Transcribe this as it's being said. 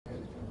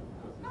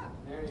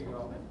There you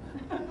go.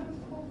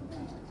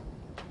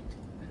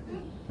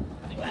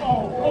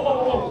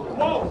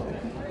 Whoa!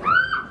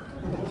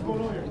 What's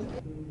going on here?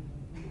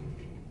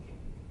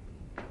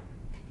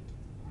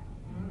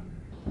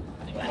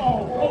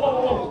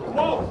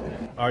 Whoa!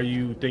 Are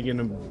you thinking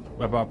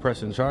about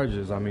pressing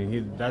charges? I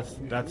mean, that's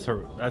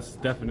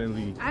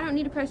definitely. I don't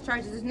need to press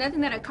charges. There's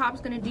nothing that a cop's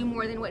gonna do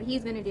more than what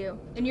he's gonna do,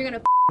 and you're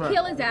gonna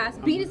kill his ass,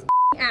 beat his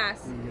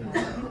ass.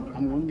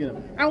 I'm gonna get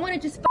him. I want to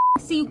just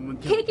see you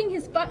kicking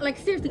his butt, like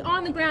seriously,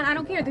 on the ground. I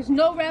don't care. There's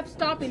no ref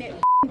stopping it.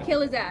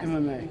 Kill his ass.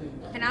 MMA.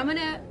 And I'm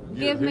gonna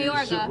give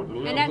Mayorga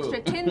an extra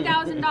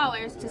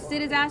 $10,000 to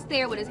sit his ass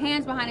there with his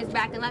hands behind his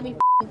back and let me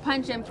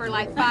punch him for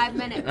like 5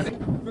 minutes.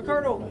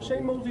 Ricardo,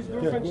 Shane Mosley's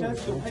girlfriend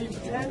Chance will pay you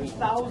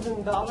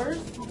 $10,000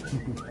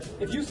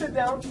 if you sit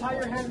down, tie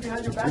your hands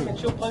behind your back, and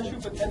she'll punch you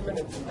for 10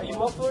 minutes. Are you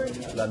up for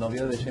it? La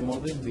novia de Shane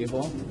Mosley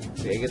dijo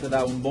que ella te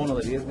da un bono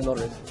de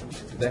 $10,000.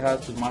 Deja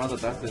tus manos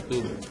atrás de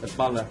tu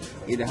espalda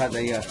y dejas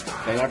de ella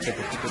pegarte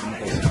poquito como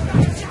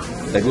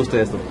todo. ¿Te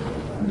gusta esto?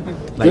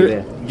 La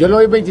idea. Yo le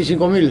doy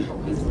 25,000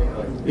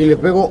 y le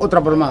pego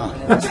otra palmada.